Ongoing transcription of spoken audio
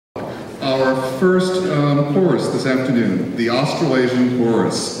our first chorus this afternoon, the Australasian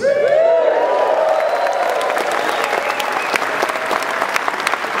chorus. The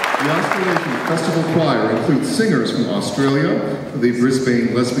Australasian Festival Choir includes singers from Australia, the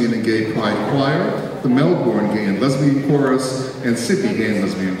Brisbane Lesbian and Gay Pride Choir, the Melbourne Gay and Lesbian Chorus, and Sydney Gay and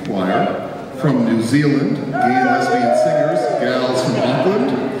Lesbian Choir. From New Zealand, gay and lesbian singers, gals from Auckland,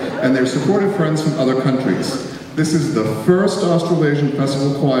 and their supportive friends from other countries. This is the first Australasian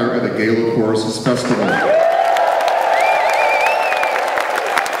Festival Choir at a GALA Choruses Festival.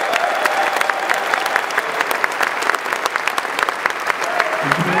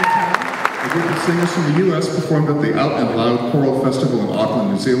 A group of singers from the US performed at the Out and Loud Choral Festival in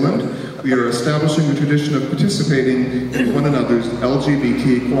Auckland, New Zealand. We are establishing a tradition of participating in one another's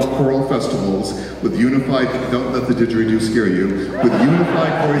LGBT choral festivals with unified, don't let the didgeridoo scare you, with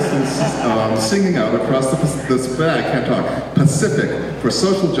unified voices singing out across the Pacific for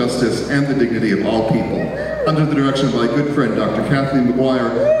social justice and the dignity of all people. Under the direction of my good friend, Dr. Kathleen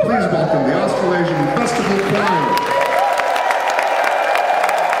McGuire, please welcome the Australasian Festival Choir.